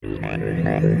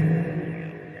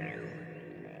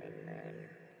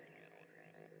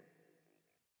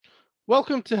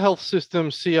Welcome to Health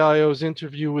Systems CIO's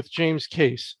interview with James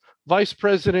Case, Vice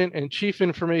President and Chief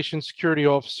Information Security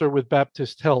Officer with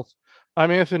Baptist Health. I'm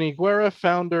Anthony Guerra,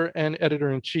 founder and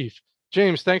editor-in-chief.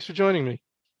 James, thanks for joining me.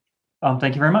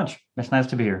 Thank you very much. It's nice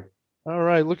to be here. All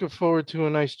right, looking forward to a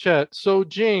nice chat. So,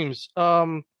 James, tell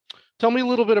me a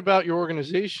little bit about your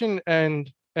organization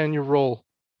and your role.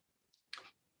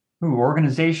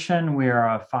 Organization. We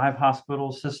are a 5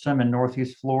 hospital system in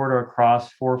Northeast Florida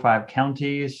across 4 or 5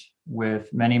 counties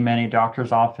with many, many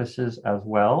doctors' offices as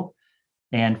well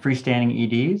and freestanding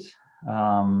EDs.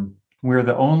 We're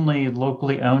the only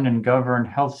locally owned and governed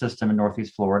health system in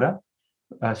Northeast Florida.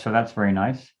 So that's very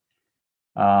nice.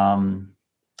 And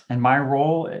my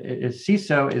role is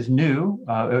CISO is new.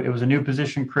 It was a new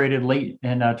position created late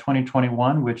in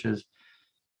 2021, which is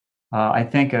I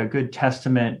think a good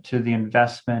testament to the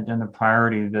investment and the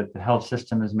priority that the health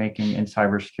system is making in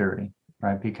cybersecurity,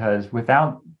 right? Because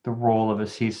without the role of a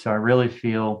CISO, I really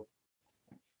feel,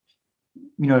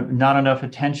 not enough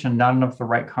attention, not enough the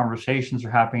right conversations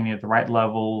are happening at the right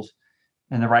levels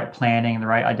and the right planning and the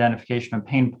right identification of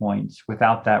pain points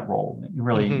without that role.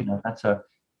 Really, that's a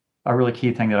really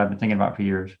key thing that I've been thinking about for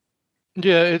years.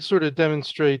 Yeah, it sort of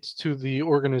demonstrates to the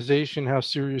organization how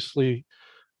seriously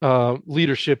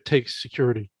leadership takes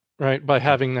security, right? By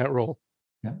having that role.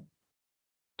 Yeah.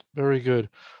 Very good.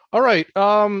 All right.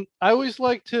 I always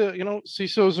like to,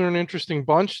 CISOs are an interesting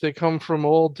bunch. They come from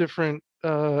all different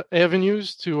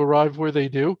avenues to arrive where they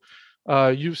do.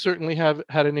 You certainly have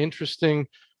had an interesting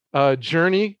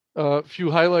journey. A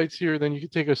few highlights here, then you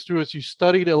could take us through it. You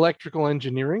studied electrical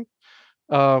engineering,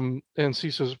 and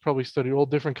CISOs probably studied all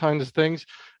different kinds of things.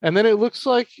 And then it looks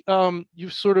like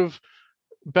you've sort of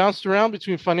bounced around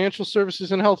between financial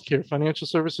services and healthcare.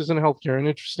 And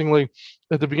interestingly,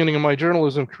 at the beginning of my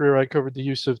journalism career, I covered the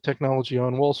use of technology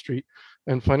on Wall Street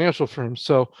and financial firms.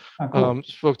 So Cool.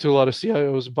 spoke to a lot of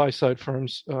CIOs, buy-side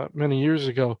firms many years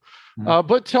ago. Mhm.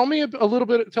 But tell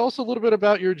us a little bit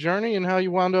about your journey and how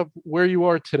you wound up where you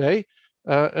are today,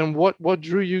 and what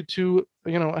drew you to,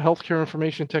 healthcare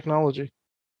information technology.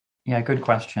 Yeah, good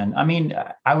question. I mean,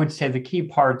 I would say the key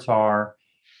parts are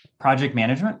project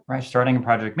management, right? Starting in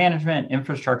project management,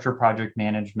 infrastructure project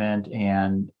management,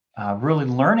 and really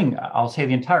learning, I'll say,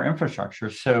 the entire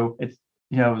infrastructure. So it's,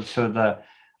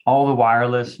 all the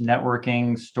wireless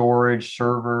networking, storage,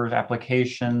 servers,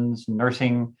 applications,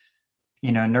 nursing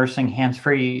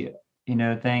hands-free,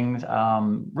 things,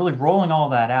 really rolling all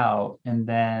that out. And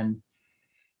then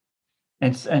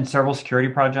and several security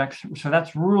projects. So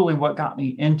that's really what got me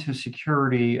into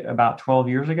security about 12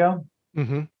 years ago.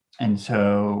 Mm-hmm. And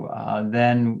so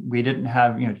then we didn't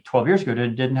have, 12 years ago,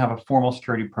 didn't have a formal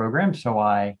security program. So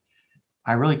I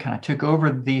really kind of took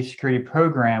over the security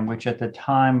program, which at the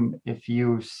time, if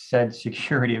you said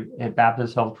security at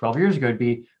Baptist Health 12 years ago, it'd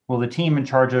be, well, the team in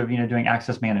charge of, doing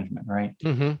access management, right?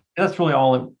 Mm-hmm. That's really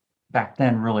all it back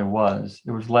then really was.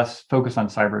 It was less focused on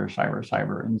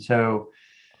cyber. And so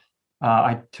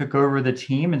I took over the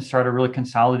team and started really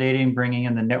consolidating, bringing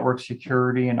in the network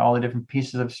security and all the different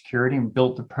pieces of security, and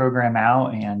built the program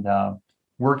out, and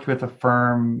worked with a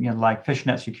firm, like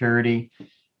Fishnet Security,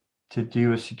 to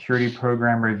do a security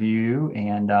program review,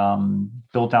 and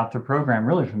built out the program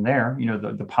really from there.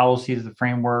 The policies, the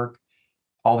framework,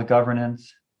 all the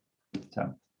governance.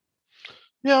 So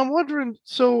Yeah, I'm wondering.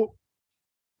 So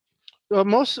a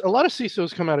lot of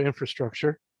CISOs come out of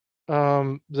infrastructure.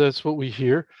 That's what we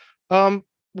hear.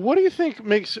 What do you think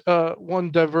makes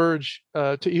one diverge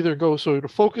to either go to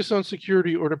focus on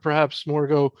security or to perhaps more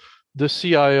go the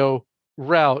CIO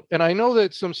route? And I know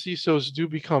that some CISOs do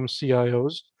become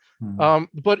CIOs,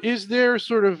 but is there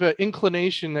sort of an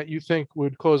inclination that you think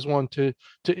would cause one to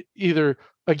either,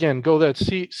 again, go that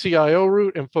CIO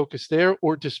route and focus there,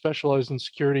 or to specialize in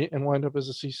security and wind up as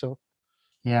a CISO?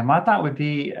 yeah, my thought would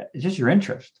be just your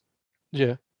interest,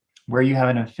 Yeah. where you have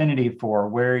an affinity for,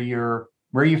 where you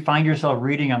find yourself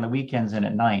reading on the weekends and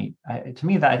at night. To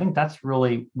me, that I think that's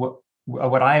really what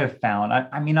I have found.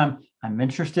 I mean, I'm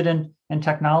interested in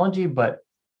technology, but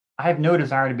I have no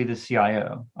desire to be the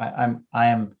CIO.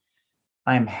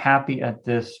 I am happy at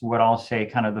this, what I'll say,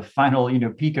 kind of the final,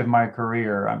 peak of my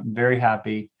career. I'm very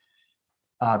happy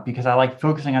because I like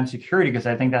focusing on security, because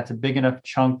I think that's a big enough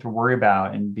chunk to worry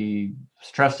about and be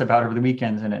stressed about over the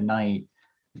weekends and at night.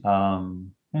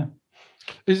 Yeah.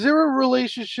 Is there a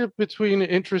relationship between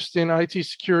interest in IT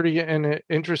security and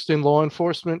interest in law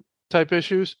enforcement type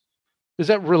issues? Is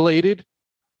that related?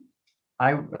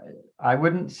 I I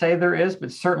wouldn't say there is,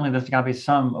 but certainly there's got to be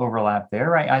some overlap there,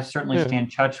 right? I certainly Yeah, stay in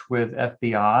touch with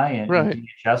FBI and right.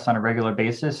 DHS on a regular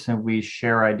basis, and we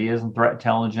share ideas and threat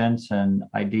intelligence and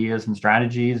ideas and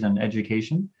strategies and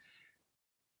education.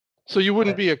 So you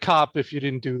wouldn't But be a cop if you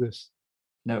didn't do this.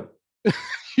 no,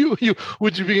 You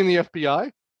would you be in the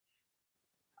FBI?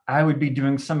 I would be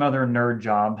doing some other nerd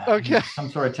job, Okay. some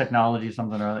sort of technology,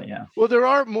 something or other. Yeah. Well, there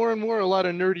are more and more a lot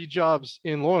of nerdy jobs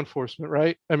in law enforcement,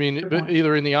 right? I mean, Good point.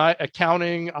 either in the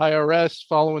accounting, IRS,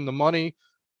 following the money,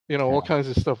 all Yeah. kinds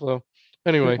of stuff. Though,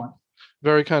 Good anyway, point.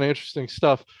 very kind of interesting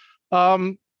stuff.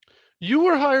 Um, you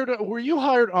were hired. Were you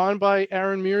hired on by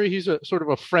Aaron Meary? He's a sort of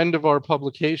a friend of our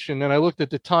publication, and I looked at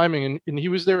the timing, and he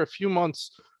was there a few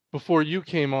months before you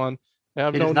came on. And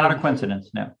I've It is known not a him.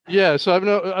 coincidence. No. Yeah, so I've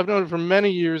known him for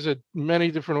many years at many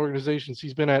different organizations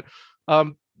he's been at.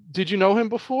 Um, did you know him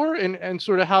before, and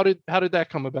sort of how did that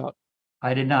come about?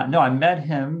 I did not. No, I met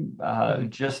him Mhm.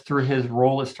 just through his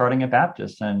role as starting at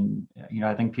Baptist, and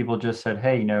I think people just said,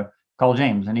 "Hey, call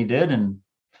James," and he did, and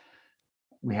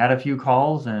we had a few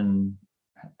calls and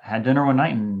had dinner one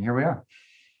night, and here we are.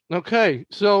 Okay,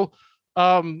 so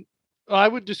um, I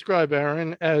would describe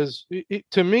Aaron as,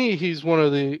 to me, he's one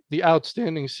of the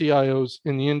outstanding CIOs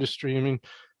in the industry. I mean,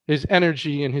 his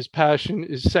energy and his passion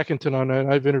is second to none.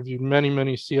 And I've interviewed many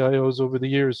CIOs over the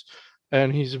years,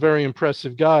 and he's a very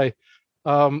impressive guy.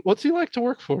 What's he like to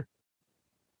work for?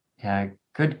 Yeah,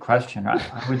 good question.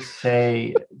 I would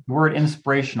say the word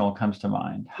inspirational comes to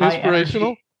mind.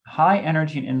 Inspirational? High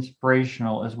energy and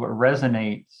inspirational is what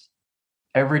resonates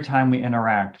every time we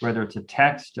interact, whether it's a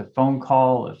text, a phone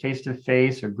call, a face to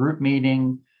face, a group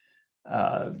meeting,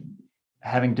 uh,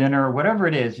 having dinner, whatever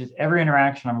it is. Just every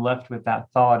interaction, I'm left with that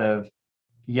thought of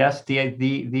yes,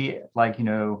 the like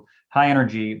high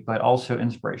energy, but also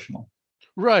inspirational.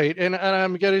 Right, and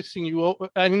I'm guessing you.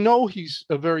 I know he's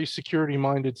a very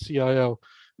security-minded CIO,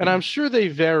 and I'm sure they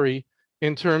vary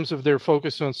in terms of their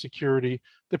focus on security.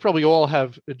 They probably all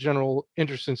have a general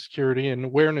interest in security and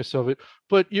awareness of it,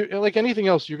 but you, like anything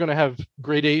else, you're going to have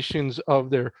gradations of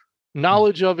their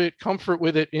knowledge of it, comfort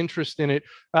with it, interest in it.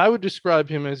 I would describe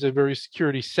him as a very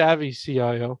security savvy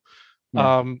CIO,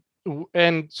 Yeah,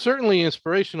 and certainly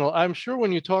inspirational. I'm sure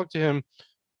when you talk to him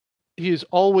he is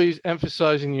always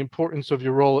emphasizing the importance of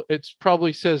your role. It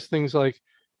probably says things like,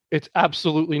 "It's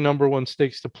absolutely number one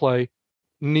stakes to play.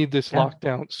 Need this yeah,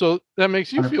 lockdown." So that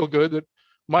makes you feel 100%. good that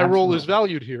my role is Absolutely.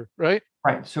 valued here, right?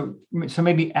 Right. So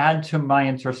maybe add to my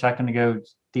answer a second ago,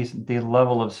 the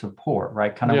level of support,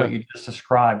 right? Kind of what Yeah, you just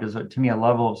described is to me a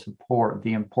level of support,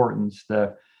 the importance,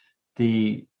 the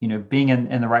being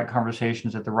in the right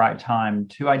conversations at the right time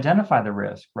to identify the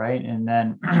risk, right? And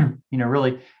then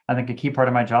really I think a key part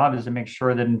of my job is to make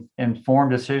sure that informed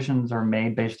decisions are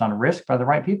made based on risk by the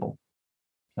right people.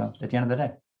 So at the end of the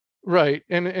day, right.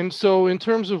 And so in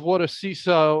terms of what a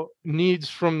CISO needs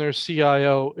from their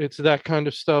CIO, it's that kind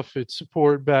of stuff. It's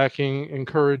support, backing,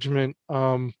 encouragement. yep,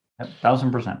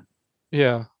 1,000%.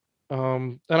 Yeah.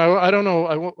 And I don't know.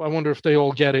 I wonder if they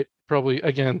all get it, probably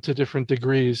again to different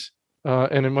degrees.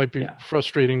 And it might be Yeah.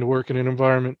 frustrating to work in an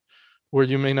environment where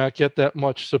you may not get that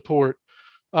much support.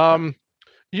 Right. Um,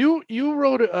 you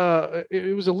wrote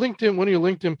it was a LinkedIn one of your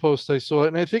LinkedIn posts I saw,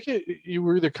 and I think you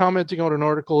were either commenting on an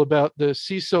article about the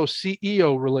CISO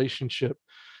CEO relationship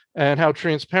and how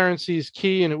transparency is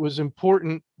key, and it was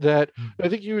important that I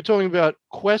think you were talking about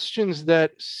questions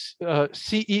that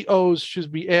CEOs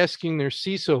should be asking their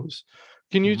CISOs.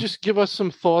 Can you Mhm. just give us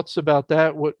some thoughts about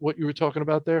that? What you were talking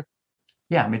about there?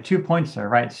 Yeah, I mean, 2 points there,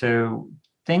 right? So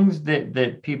things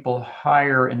that people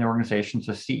hire in the organization,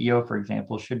 so CEO, for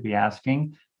example, should be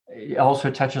asking. It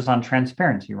also touches on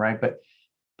transparency, right? But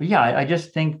yeah, I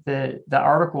just think that the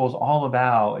article is all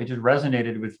about, it just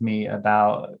resonated with me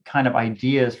about kind of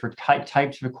ideas for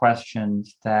types of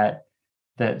questions that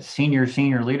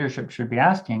senior leadership should be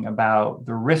asking about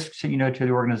the risks, to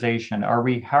the organization. How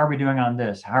are we doing on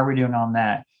this? How are we doing on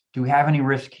that? Do we have any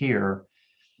risk here?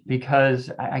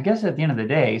 Because I guess at the end of the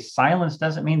day, silence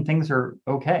doesn't mean things are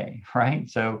okay, right?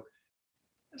 So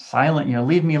silent,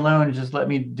 leave me alone and just let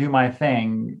me do my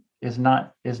thing is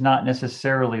not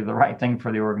necessarily the right thing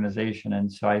for the organization.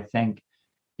 And so I think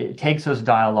it takes those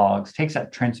dialogues, takes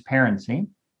that transparency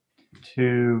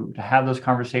to have those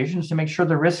conversations to make sure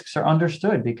the risks are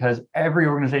understood because every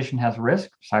organization has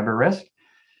risk, cyber risk,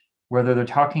 whether they're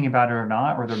talking about it or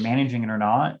not, or they're managing it or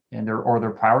not, and they're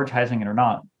prioritizing it or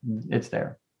not, it's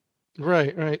there.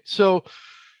 Right, right. So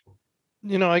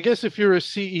I guess if you're a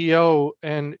CEO,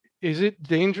 and is it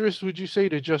dangerous, would you say,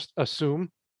 to just assume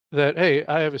that, hey,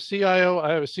 I have a CIO,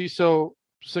 I have a CISO,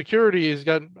 security has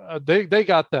got, they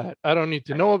got that. I don't need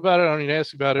to Right. know about it. I don't need to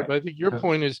ask about it. Right. But I think your So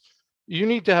point is you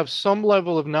need to have some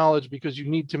level of knowledge because you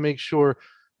need to make sure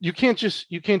you can't just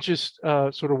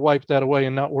sort of wipe that away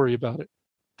and not worry about it.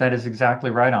 that is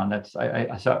exactly right on. That's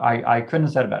I couldn't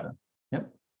have said it better. Yep.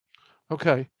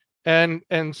 Okay. And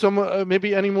some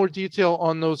maybe any more detail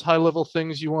on those high level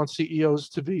things you want CEOs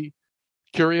to be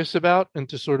curious about and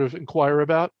to sort of inquire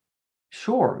about?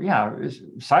 Sure. Yeah.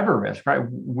 Cyber risk, right?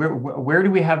 Where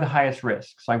do we have the highest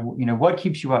risks? Like, what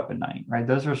keeps you up at night, right?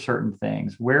 Those are certain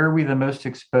things. Where are we the most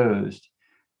exposed?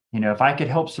 If I could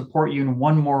help support you in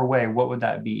one more way, what would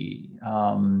that be?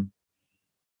 Are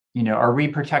we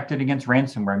protected against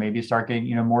ransomware? Maybe start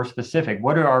getting, more specific.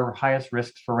 What are our highest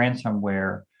risks for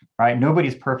ransomware, right?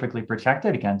 Nobody's perfectly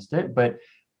protected against it, but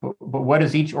what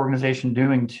is each organization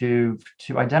doing to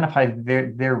identify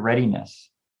their readiness,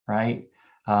 right?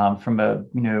 From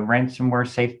ransomware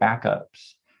safe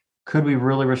backups. Could we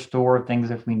really restore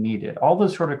things if we need it? All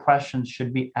those sort of questions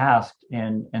should be asked,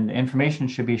 and the information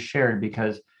should be shared,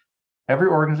 because every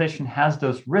organization has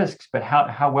those risks, but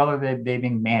how well are they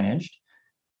being managed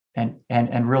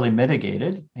and really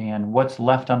mitigated? And what's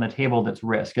left on the table that's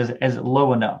risk? Is it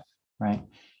low enough, right?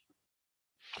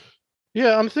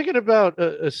 Yeah, I'm thinking about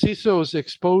a CISO's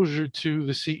exposure to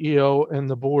the CEO and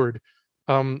the board.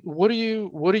 What do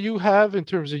you have in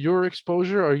terms of your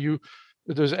exposure?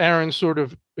 Does Aaron sort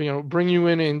of bring you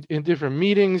in different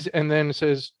meetings and then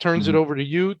turns it Mhm. over to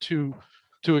you to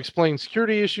explain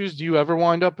security issues? Do you ever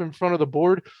wind up in front of the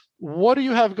board? What do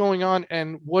you have going on,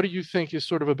 and what do you think is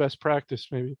sort of a best practice,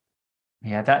 maybe?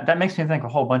 Yeah, that makes me think a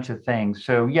whole bunch of things.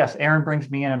 So yes, Aaron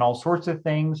brings me in all sorts of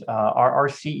things. Our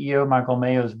CEO, Michael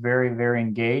Mayo, is very, very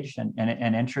engaged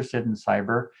and interested in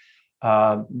cyber.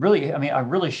 Really, I mean, a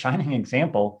really shining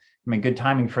example, I mean, good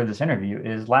timing for this interview,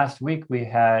 is last week we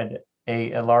had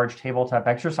a large tabletop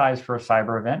exercise for a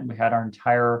cyber event. We had our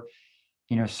entire,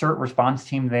 CERT response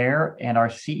team there, and our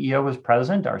CEO was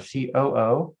present, our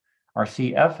COO, our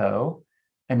CFO,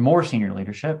 and more senior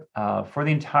leadership for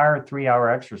the entire 3 hour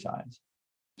exercise.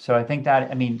 So I think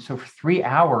that, I mean, so for 3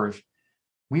 hours,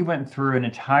 we went through an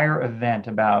entire event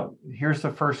about, here's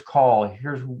the first call,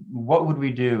 here's what would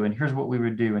we do, and here's what we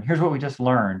would do, and here's what we just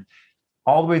learned,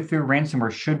 all the way through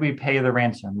ransomware. Should we pay the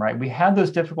ransom, right? We had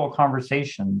those difficult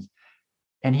conversations,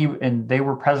 and they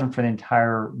were present for the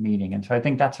entire meeting. And so I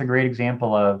think that's a great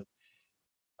example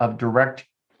of direct,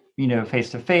 face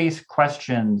to face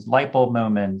questions, light bulb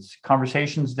moments,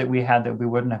 conversations that we had that we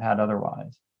wouldn't have had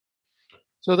otherwise.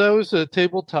 So that was a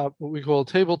tabletop, what we call a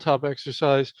tabletop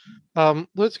exercise.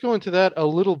 Let's go into that a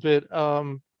little bit.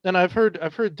 And I've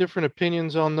heard different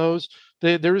opinions on those.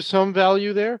 There is some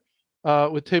value there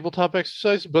with tabletop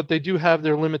exercise, but they do have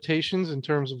their limitations in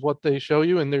terms of what they show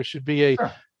you, and there should be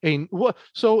Sure. a what.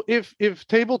 So if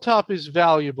tabletop is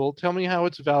valuable, tell me how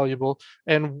it's valuable,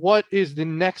 and what is the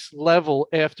next level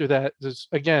after that?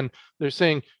 Again, they're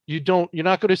saying you're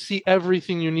not going to see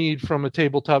everything you need from a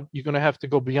tabletop. You're going to have to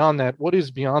go beyond that. What is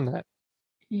beyond that?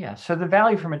 Yeah. So the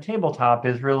value from a tabletop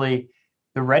is really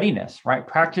the readiness, right?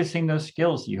 Practicing those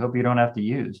skills you hope you don't have to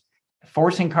use,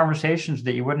 forcing conversations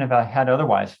that you wouldn't have had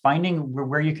otherwise, finding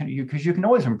where because you can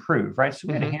always improve, right? So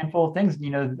we had a Hmm. handful of things,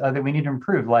 that we need to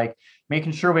improve, like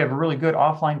making sure we have a really good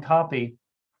offline copy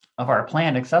of our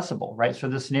plan accessible, right? So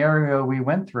the scenario we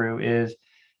went through is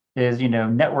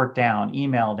network down,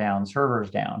 email down, servers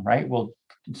down, right? Well,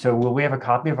 so will we have a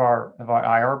copy of our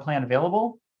IR plan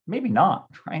available? Maybe not,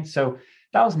 right? So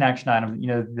that was an action item,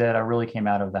 that really came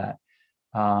out of that.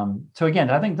 So again,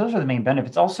 I think those are the main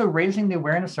benefits. Also, raising the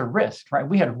awareness of risk, right?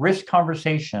 We had risk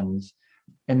conversations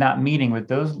in that meeting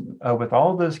with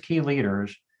all of those key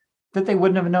leaders that they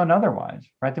wouldn't have known otherwise,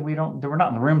 right? That we're not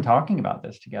in the room talking about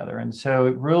this together. And so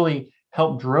it really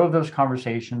helped drove those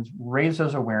conversations, raise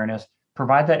those awareness,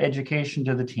 provide that education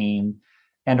to the team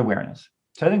and awareness.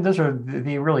 So I think those are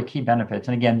the really key benefits.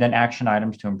 And again, then action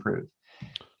items to improve.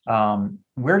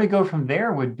 Where to go from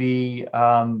there would be,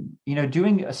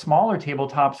 doing a smaller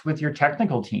tabletops with your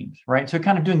technical teams, right? So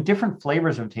kind of doing different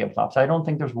flavors of tabletops. I don't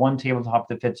think there's one tabletop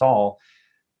that fits all.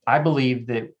 I believe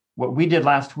that what we did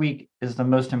last week is the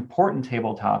most important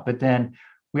tabletop, but then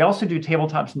we also do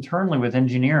tabletops internally with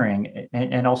engineering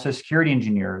and also security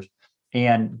engineers,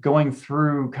 and going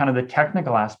through kind of the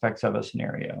technical aspects of a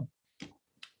scenario.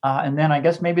 And then I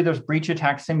guess maybe there's breach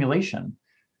attack simulation,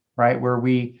 right? Where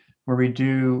we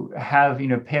do have,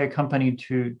 pay a company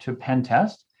to pen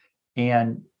test.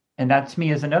 And that to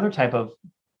me is another type of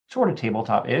sort of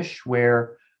tabletop ish,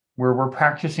 where we're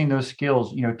practicing those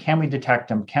skills. Can we detect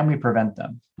them? Can we prevent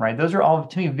them? Right? Those are all,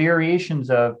 to me, variations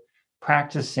of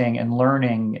practicing and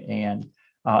learning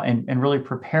and really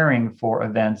preparing for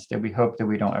events that we hope that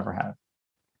we don't ever have.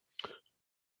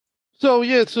 So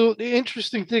yeah, so the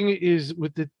interesting thing is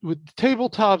with the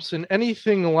tabletops and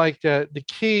anything like that, the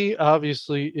key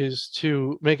obviously is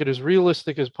to make it as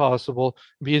realistic as possible,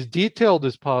 be as detailed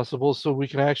as possible, so we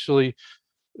can actually,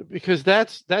 because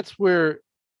that's where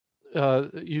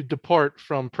you depart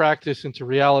from practice into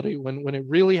reality. When it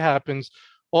really happens,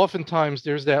 oftentimes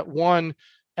there's that one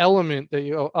element that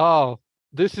you go, oh,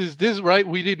 this right.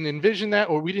 We didn't envision that,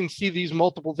 or we didn't see these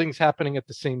multiple things happening at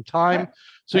the same time. Right.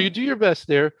 So you Yep. do your best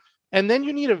there, and then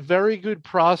you need a very good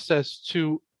process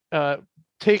to uh,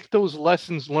 take those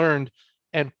lessons learned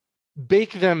and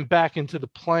bake them back into the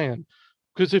plan.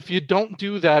 Because if you don't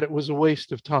do that, it was a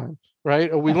waste of time,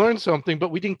 right? Or we Yeah. learned something,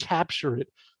 but we didn't capture it.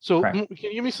 So Right. can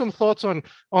you give me some thoughts on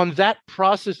that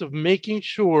process of making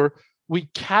sure we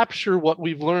capture what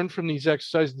we've learned from these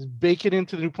exercises, bake it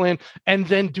into the new plan, and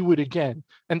then do it again?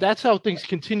 And that's how things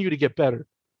continue to get better.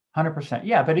 100%.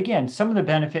 Yeah. But again, some of the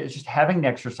benefit is just having the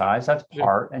exercise. That's Yeah.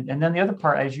 part. And then the other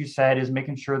part, as you said, is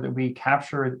making sure that we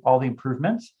capture all the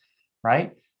improvements.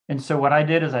 Right. And so what I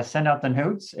did is I sent out the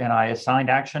notes and I assigned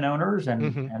action owners,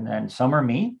 Hmm. and then some are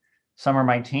me, some are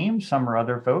my team, some are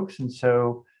other folks. And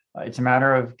so it's a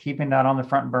matter of keeping that on the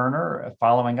front burner,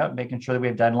 following up, making sure that we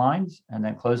have deadlines, and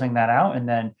then closing that out. And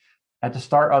then at the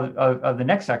start of the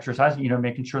next exercise,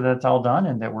 making sure that it's all done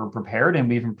and that we're prepared and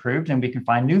we've improved and we can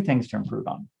find new things to improve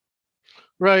on.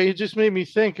 Right. It just made me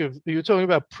think of you're talking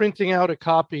about printing out a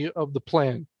copy of the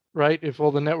plan, right? If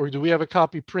all the network, do we have a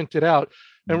copy printed out?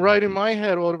 And right in my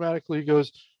head automatically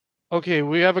goes, okay,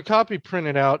 we have a copy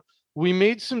printed out. We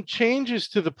made some changes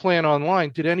to the plan online.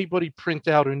 Did anybody print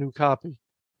out a new copy?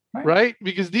 Right. Right?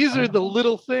 Because these are the 100%.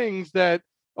 little things that,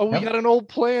 oh, we got Yep. an old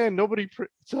plan.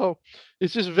 So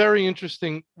it's just very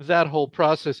interesting that whole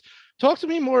process. Talk to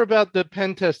me more about the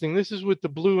pen testing. This is with the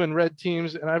blue and red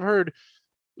teams, and I've heard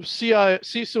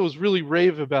CISOs really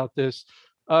rave about this.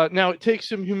 Now it takes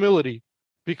some humility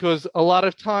because a lot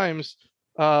of times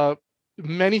uh,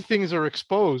 many things are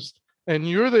exposed, and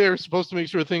you're there supposed to make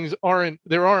sure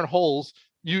there aren't holes.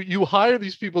 You hire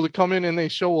these people to come in and they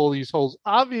show all these holes.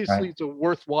 Obviously, Right. it's a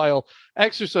worthwhile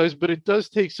exercise, but it does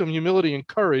take some humility and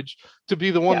courage to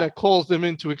be the one Yeah. that calls them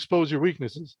in to expose your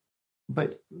weaknesses.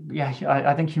 But yeah,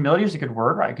 I think humility is a good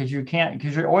word, right? Because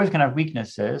you're always going to have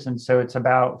weaknesses. And so it's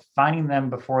about finding them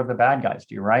before the bad guys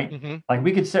do, right? Hmm. Like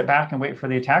we could sit back and wait for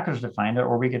the attackers to find it,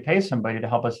 or we could pay somebody to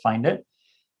help us find it.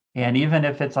 And even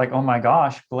if it's like, oh my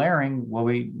gosh, glaring, well,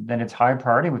 then it's high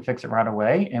priority. We fix it right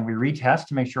away and we retest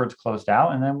to make sure it's closed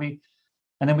out. And then we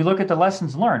look at the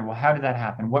lessons learned. Well, how did that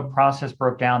happen? What process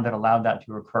broke down that allowed that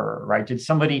to occur, right? Did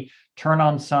somebody turn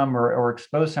on some or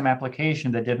expose some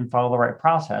application that didn't follow the right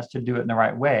process to do it in the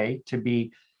right way, to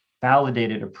be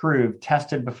validated, approved,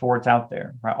 tested before it's out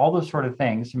there, right? All those sort of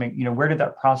things to make, where did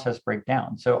that process break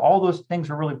down? So all those things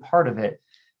are really part of it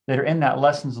that are in that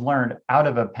lessons learned out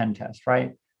of a pen test,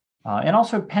 right? And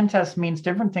also pen test means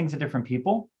different things to different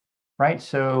people, right?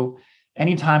 So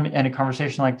anytime in a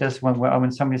conversation like this,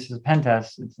 when somebody says pen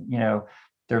test,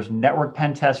 there's network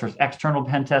pen test, there's external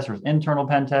pen test, there's internal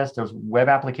pen test, there's web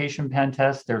application pen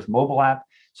test, there's mobile app.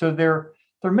 So there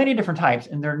are many different types,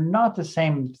 and they're not the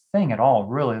same thing at all,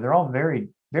 really. They're all very,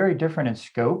 very different in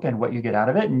scope and what you get out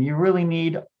of it. And you really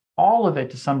need all of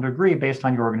it to some degree based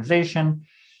on your organization.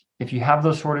 If you have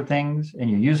those sort of things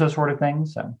and you use those sort of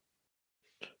things. So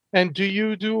And do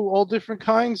you do all different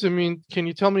kinds? I mean, can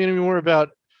you tell me any more about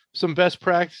some best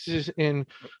practices in,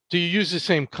 do you use the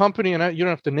same company? And you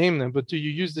don't have to name them, but do you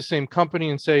use the same company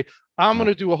and say, I'm yeah,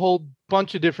 going to do a whole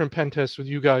bunch of different pen tests with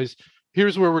you guys.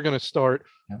 Here's where we're going to start.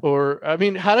 yeah. Or, I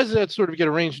mean, how does that sort of get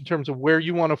arranged in terms of where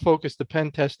you want to focus the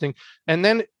pen testing? And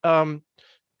then,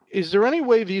 is there any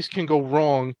way these can go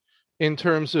wrong in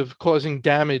terms of causing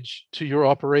damage to your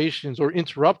operations or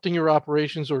interrupting your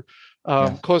operations or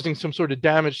Yes. causing some sort of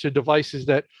damage to devices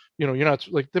that you're not,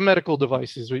 like the medical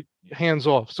devices, hands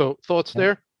off? So thoughts Yeah.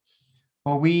 there?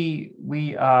 Well,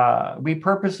 we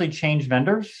purposely change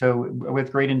vendors. So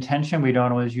with great intention, we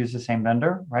don't always use the same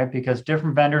vendor, right? Because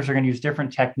different vendors are going to use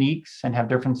different techniques and have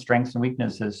different strengths and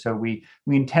weaknesses. So we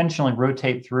intentionally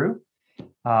rotate through.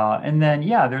 And then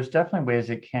yeah, there's definitely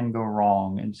ways it can go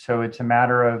wrong. And so it's a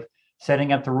matter of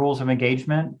setting up the rules of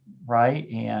engagement, right?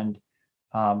 And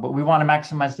but we want to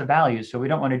maximize the value, so we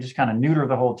don't want to just kind of neuter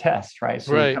the whole test, right?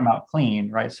 So we Right. come out clean,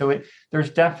 right? So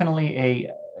there's definitely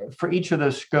for each of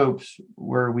those scopes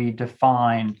where we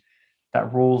define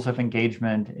that rules of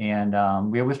engagement, and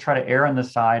we always try to err on the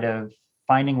side of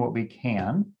finding what we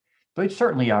can. But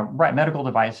certainly, right, medical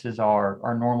devices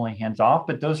are normally hands off,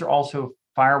 but those are also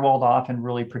firewalled off and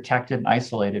really protected and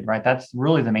isolated, right? That's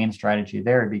really the main strategy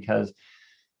there, because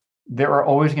there are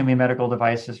always going to be medical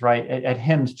devices, right? At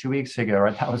HIMSS 2 weeks ago,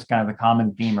 right? That was kind of the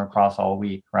common theme across all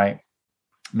week, right?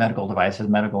 Medical devices,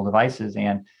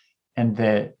 and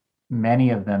that many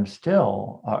of them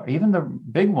still, even the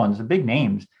big ones, the big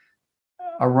names,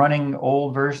 are running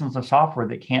old versions of software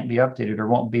that can't be updated or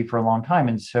won't be for a long time.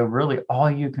 And so really all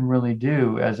you can really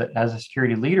do as a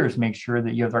security leader is make sure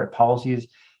that you have the right policies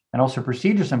and also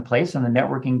procedures in place in the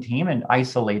networking team and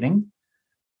isolating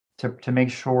to make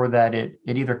sure that it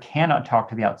either cannot talk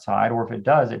to the outside, or if it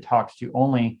does, it talks to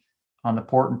only on the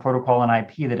port and protocol and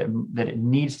IP that it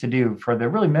needs to do for the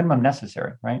really minimum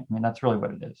necessary, right? I mean, that's really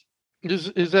what it is.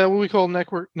 Is that what we call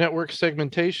network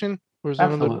segmentation, or is there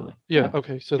another? Absolutely. Yeah. Yeah.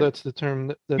 Okay. So Yeah. that's the term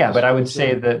that Yeah, but I would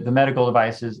describes that. say that the medical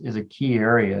device is a key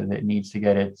area that needs to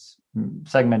get its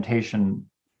segmentation,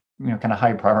 kind of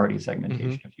high priority Hmm.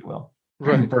 segmentation, if you will,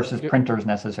 Right. versus Yeah. printers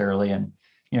necessarily, and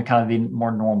kind of the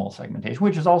more normal segmentation,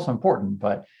 which is also important.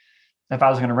 But if I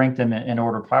was going to rank them in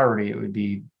order of priority, it would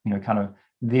be, kind of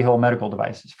the whole medical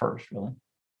devices first, really.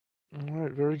 All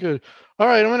right. Very good. All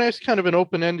right. I'm going to ask kind of an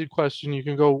open-ended question. You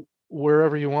can go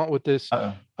wherever you want with this.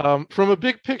 Uh-oh. From a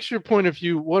big picture point of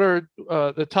view, what are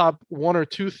the top one or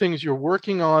two things you're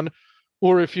working on?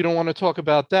 Or if you don't want to talk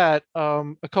about that,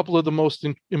 a couple of the most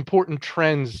important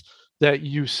trends that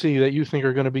you see that you think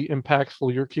are going to be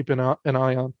impactful, you're keeping an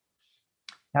eye on.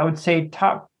 I would say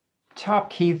top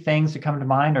key things that come to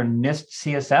mind are NIST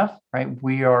CSF, right?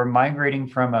 We are migrating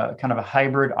from a kind of a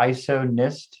hybrid ISO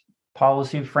NIST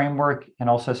policy framework and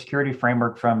also security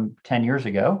framework from 10 years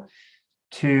ago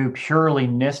to purely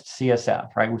NIST CSF,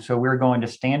 right? So we're going to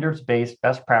standards-based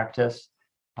best practice,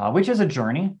 which is a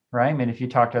journey, right? I mean, if you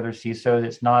talk to other CISOs,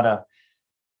 it's not a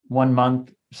 1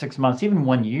 month, 6 months, even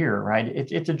 1 year, right?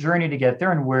 It's a journey to get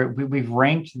there. And we've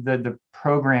ranked the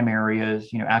program areas,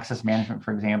 access management,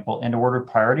 for example, in order of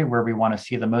priority where we want to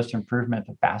see the most improvement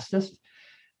the fastest.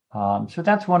 So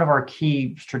that's one of our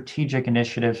key strategic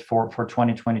initiatives for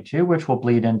 2022, which will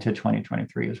bleed into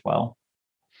 2023 as well.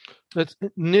 That's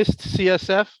NIST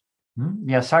CSF.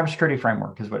 Yeah, cybersecurity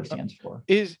framework is what it Uh, stands for.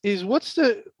 Is what's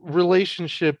the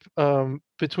relationship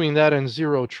between that and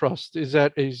zero trust? Is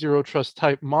that a zero trust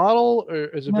type model, or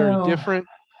is it very No, different?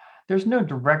 there's no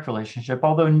direct relationship,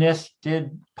 although NIST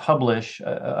did publish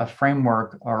a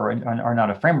framework, or not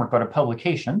a framework, but a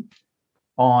publication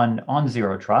on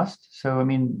zero trust. So, I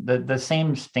mean, the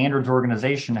same standards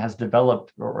organization has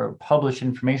developed or published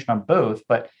information on both,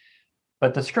 but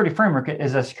the security framework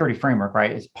is a security framework, right?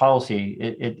 It's policy.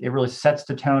 It really sets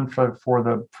the tone for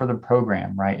the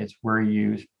program, right? It's where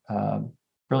you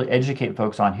really educate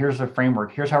folks on here's the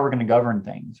framework, here's how we're going to govern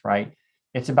things, right?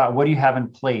 It's about what do you have in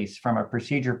place from a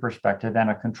procedure perspective and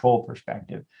a control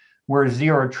perspective. Where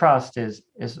zero trust is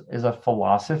a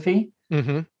philosophy.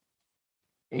 Hmm.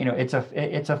 It's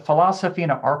a philosophy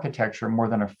and an architecture more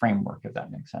than a framework, if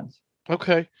that makes sense.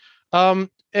 Okay.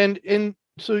 And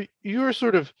so you're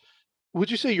sort of, would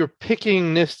you say you're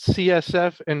picking NIST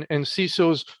CSF, and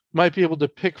CISOs might be able to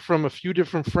pick from a few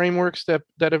different frameworks that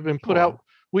have been put out? Sure.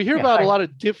 We hear Yeah. about a lot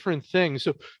of different things.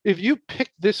 So if you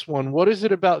pick this one, what is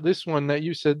it about this one that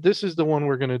you said this is the one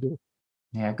we're going to do?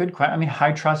 Yeah, good question. I mean,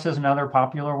 high trust is another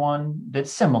popular one that's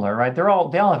similar, right? They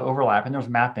all have overlap, and there's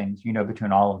mappings,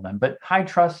 between all of them. But high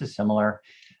trust is similar.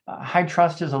 High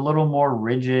trust is a little more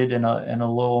rigid and a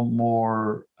little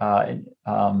more,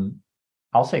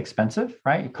 I'll say, expensive,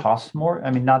 right? It costs more.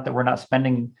 I mean, not that we're not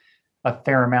spending a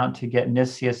fair amount to get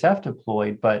NIST CSF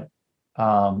deployed, but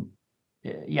um,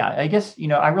 yeah, I guess,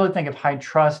 I really think of high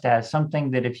trust as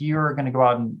something that if you're going to go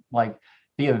out and like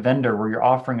be a vendor where you're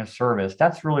offering a service,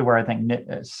 that's really where I think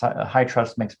high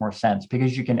trust makes more sense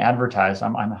because you can advertise,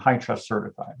 I'm high trust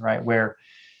certified, right? Where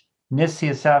NIST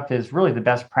CSF is really the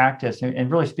best practice.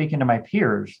 And really speaking to my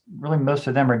peers, really most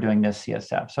of them are doing NIST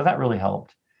CSF. So that really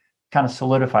helped kind of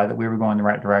solidify that we were going the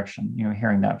right direction,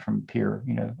 hearing that from peer,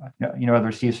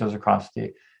 other CISOs across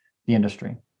the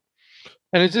industry.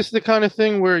 And is this the kind of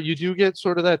thing where you do get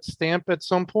sort of that stamp at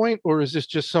some point, or is this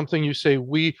just something you say,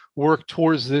 we work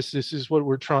towards this? This is what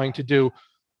we're trying to do.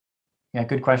 Yeah,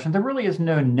 good question. There really is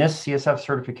no NIST CSF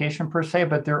certification per se,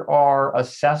 but there are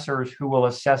assessors who will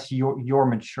assess your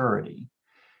maturity.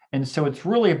 And so it's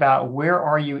really about where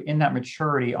are you in that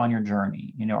maturity on your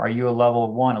journey? Are you a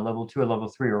level one, a level two, a level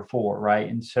three, or four, right?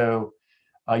 And so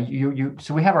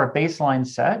so we have our baseline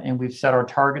set, and we've set our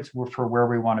targets for where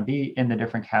we want to be in the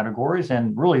different categories.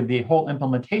 And really, the whole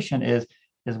implementation is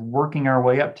working our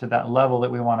way up to that level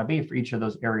that we want to be for each of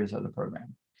those areas of the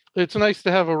program. It's nice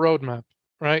to have a roadmap,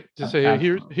 right? To say,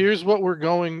 Absolutely. here's what we're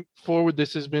going forward.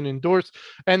 This has been endorsed.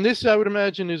 And this, I would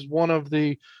imagine, is one of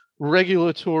the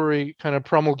regulatory kind of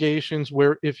promulgations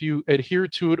where if you adhere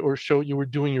to it or show you were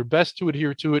doing your best to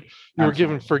adhere to it, you were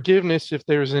given Absolutely. forgiveness if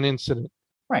there's an incident.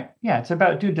 Right. Yeah. It's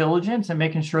about due diligence and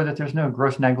making sure that there's no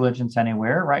gross negligence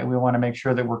anywhere, right? We want to make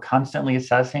sure that we're constantly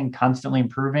assessing, constantly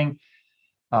improving.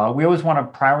 We always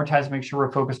want to prioritize, make sure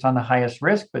we're focused on the highest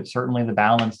risk, but certainly the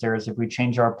balance there is if we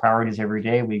change our priorities every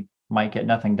day, we might get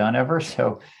nothing done ever.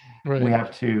 So we Right.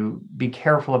 have to be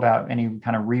careful about any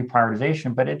kind of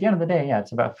reprioritization. But at the end of the day, yeah,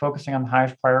 it's about focusing on the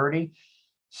highest priority,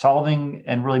 solving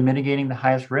and really mitigating the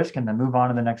highest risk, and then move on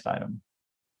to the next item.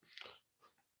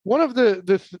 One of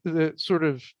the sort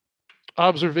of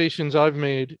observations I've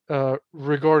made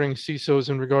regarding CISOs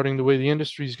and regarding the way the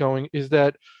industry is going is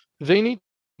that they need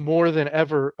more than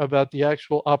ever about the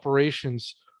actual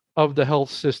operations of the health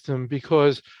system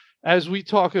because as we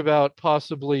talk about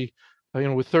possibly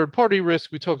with third party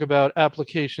risk, we talk about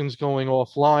applications going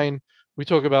offline, we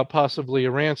talk about possibly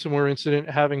a ransomware incident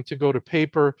having to go to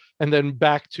paper and then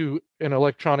back to an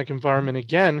electronic environment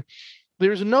again.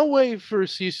 There's no way for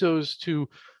CISOs to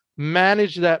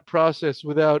manage that process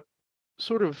without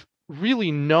sort of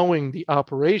really knowing the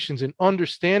operations and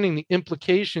understanding the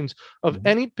implications of Mhm.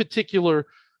 any particular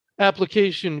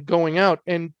application going out.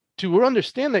 And to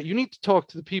understand that, you need to talk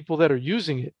to the people that are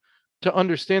using it to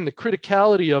understand the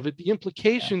criticality of it, the Yeah.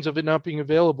 implications of it not being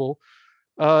available,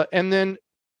 and then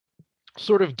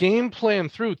sort of game plan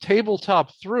through,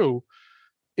 tabletop through.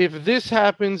 If this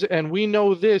happens and we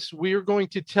know this, we're going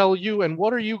to tell you, and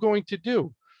what are you going to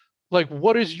do? Like,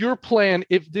 what is your plan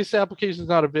if this application is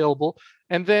not available?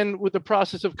 And then with the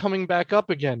process of coming back up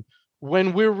again,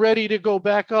 when we're ready to go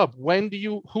back up,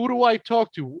 who do I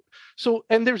talk to? So,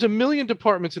 and there's a million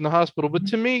departments in the hospital, but Mhm.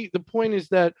 to me, the point is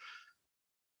that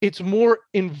it's more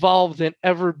involved than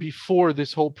ever before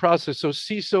this whole process. So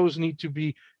CISOs need to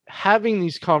be having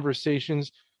these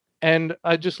conversations. And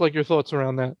I just like your thoughts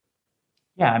around that.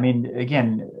 Yeah, I mean,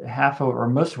 again, half or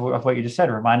most of what you just said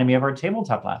reminded me of our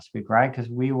tabletop last week, right? Because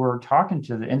we were talking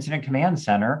to the incident command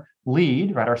center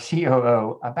lead, right, our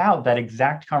COO, about that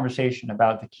exact conversation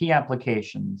about the key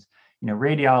applications,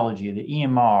 radiology, the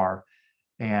EMR,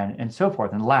 and so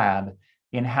forth, and lab,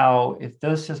 and how if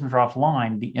those systems are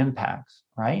offline, the impacts,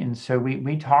 right? And so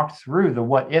we talked through the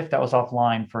what if that was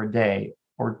offline for a day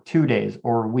or 2 days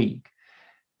or a week,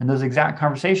 and those exact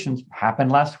conversations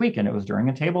happened last week, and it was during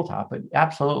a tabletop. But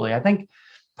absolutely, I think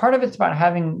part of it's about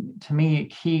having, to me,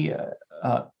 key,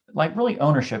 like really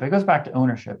ownership. It goes back to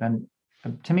ownership, and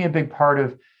to me, a big part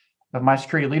of my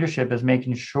security leadership is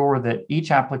making sure that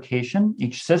each application,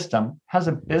 each system, has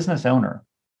a business owner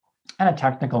and a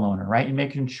technical owner, right? And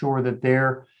making sure that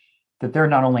they're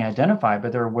not only identified,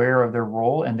 but they're aware of their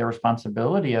role and their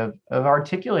responsibility of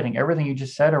articulating everything you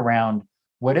just said around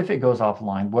what if it goes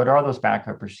offline? What are those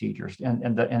backup procedures and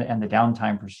the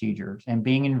downtime procedures and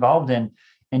being involved in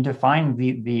defining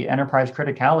the enterprise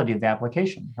criticality of the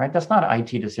application, right? That's not an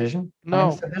IT decision. I mean,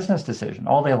 it's No, a business decision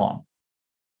all day long.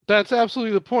 that's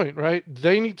absolutely the point, right?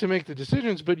 They need to make the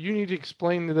decisions, but you need to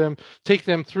explain to them, take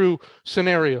them through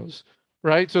scenarios,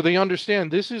 right? So they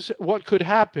understand this is what could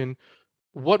happen.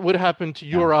 What would happen to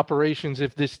Yeah. your operations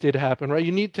if this did happen, right?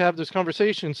 You need to have this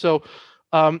conversation. So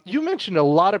you mentioned a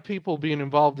lot of people being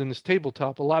involved in this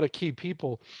tabletop, a lot of key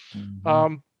people. Mhm.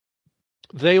 Um,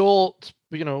 they all,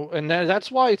 and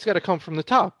that's why it's got to come from the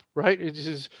top, right? It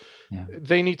is Yeah.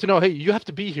 they need to know, hey, you have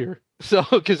to be here. So,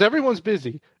 because everyone's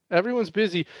busy.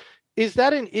 Is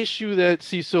that an issue that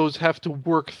CISOs have to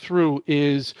work through?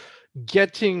 Is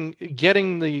getting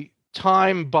the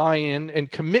time buy-in and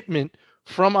commitment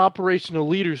from operational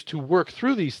leaders to work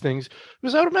through these things?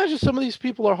 Because I would imagine some of these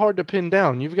people are hard to pin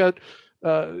down. You've got,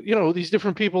 these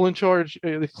different people in charge,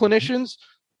 the clinicians.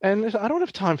 And I don't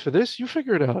have time for this. You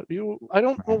figure it out. I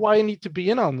don't know Right. why I need to be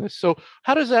in on this. So,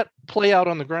 how does that play out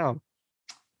on the ground?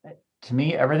 To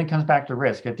me, everything comes back to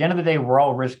risk. At the end of the day, we're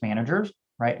all risk managers,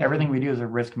 right? Mhm. Everything we do is a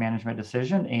risk management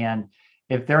decision. And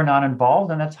if they're not involved,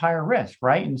 then that's higher risk,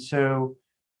 right? And so,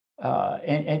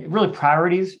 and really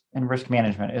priorities and risk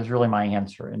management is really my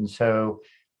answer. And so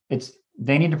it's,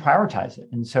 they need to prioritize it.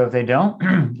 And so if they don't,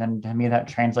 then to me, that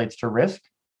translates to risk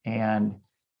and,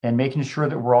 and making sure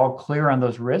that we're all clear on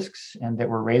those risks and that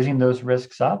we're raising those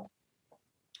risks up.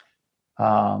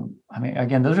 I mean,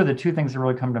 again, those are the two things that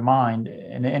really come to mind,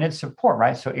 and it's support,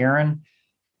 right? So, Aaron,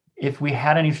 if we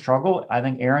had any struggle, I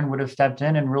think Aaron would have stepped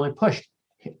in and really pushed.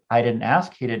 I didn't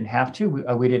ask; he didn't have to.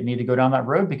 We didn't need to go down that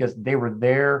road because they were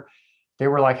there. They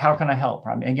were like, "How can I help?"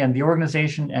 I mean, again, the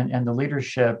organization and the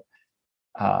leadership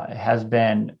has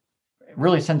been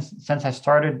really since I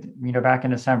started, back in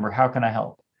December. How can I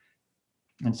help?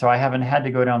 And so I haven't had to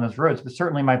go down those roads, but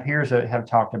certainly my peers have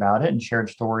talked about it and shared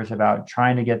stories about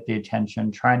trying to get the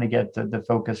attention, trying to get the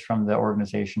focus from the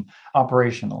organization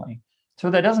operationally.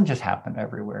 So that doesn't just happen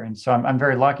everywhere. And so I'm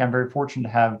very lucky. I'm very fortunate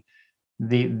to have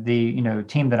the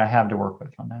team that I have to work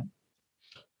with on that.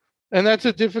 And that's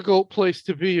a difficult place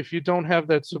to be if you don't have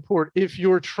that support. If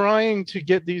you're trying to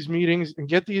get these meetings and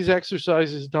get these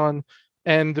exercises done,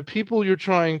 and the people you're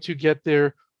trying to get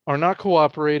there are not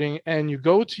cooperating, and you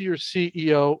go to your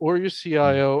CEO or your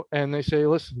CIO and they say,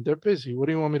 listen, they're busy. What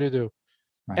do you want me to do?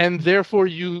 Right. And therefore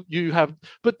you have,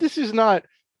 but this is not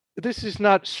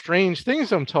strange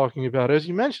things I'm talking about. As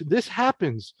you mentioned, Right.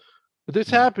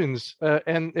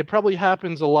 and it probably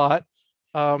happens a lot.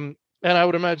 Um, and I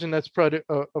would imagine that's probably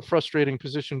a frustrating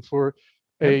position for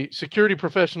Yep. a security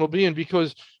professional being,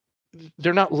 because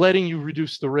they're not letting you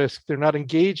reduce the risk. They're not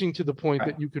engaging to the point Right.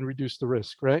 that you can reduce the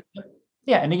risk, right?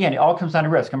 Yeah, and again, it all comes down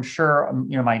to risk. I'm sure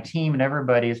my team and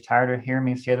everybody is tired of hearing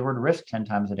me say the word risk 10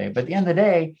 times a day. But at the end of the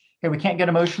day, hey, we can't get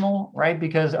emotional, right?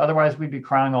 Because otherwise we'd be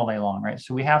crying all day long, right?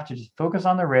 So we have to just focus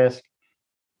on the risk,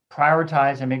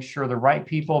 prioritize, and make sure the right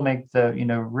people make the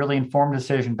really informed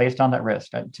decision based on that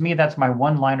risk. To me, that's my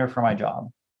one liner for my job,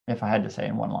 if I had to say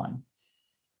in one line.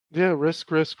 Yeah, risk,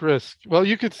 risk, risk. Well,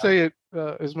 you could say it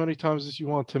as many times as you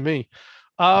want to me.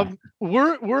 Right.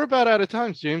 We're about out of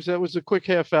time, James. That was a quick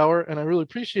half hour, and I really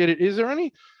appreciate it. Is there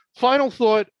any final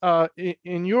thought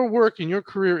in your work, in your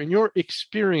career, in your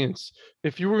experience,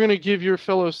 if you were going to give your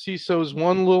fellow CISOs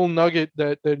one little nugget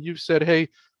that you've said, hey,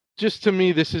 just to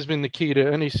me, this has been the key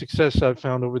to any success I've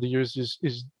found over the years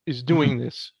is Mhm. doing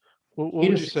this. What Key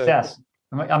to would you say? success.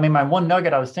 I mean, my one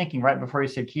nugget I was thinking right before you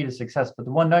said key to success, but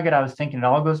the one nugget I was thinking, it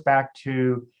all goes back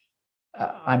to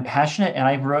I'm passionate, and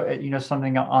I wrote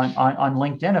something on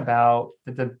LinkedIn about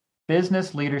that the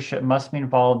business leadership must be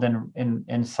involved in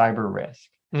cyber risk,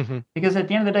 Hmm. because at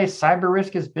the end of the day, cyber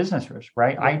risk is business risk,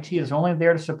 right? Yep. IT is only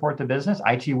there to support the business.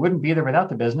 IT wouldn't be there without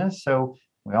the business, so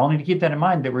we all need to keep that in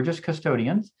mind, that we're just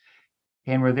custodians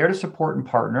and we're there to support and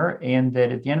partner, and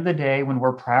that at the end of the day, when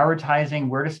we're prioritizing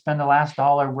where to spend the last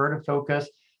dollar, where to focus,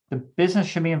 the business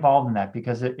should be involved in that,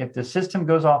 because if the system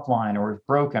goes offline or is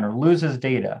broken or loses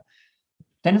data,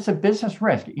 then it's a business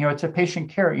risk. It's a patient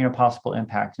care, possible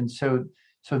impact. And so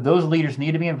those leaders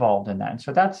need to be involved in that. And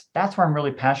so that's where I'm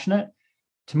really passionate.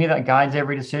 To me, that guides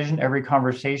every decision, every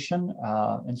conversation.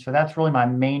 And so that's really my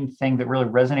main thing that really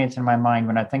resonates in my mind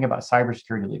when I think about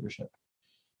cybersecurity leadership.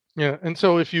 Yeah. And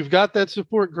so if you've got that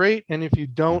support, great. And if you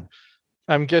don't,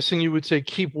 I'm guessing you would say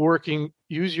keep working,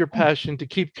 use your passion to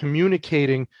keep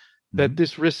communicating that Mhm.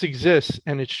 this risk exists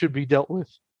and it should be dealt with.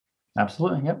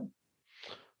 Absolutely. Yep.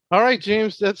 All right,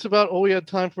 James, that's about all we had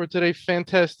time for today.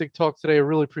 Fantastic talk today. I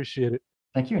really appreciate it.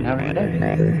 Thank you and have a good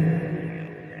day.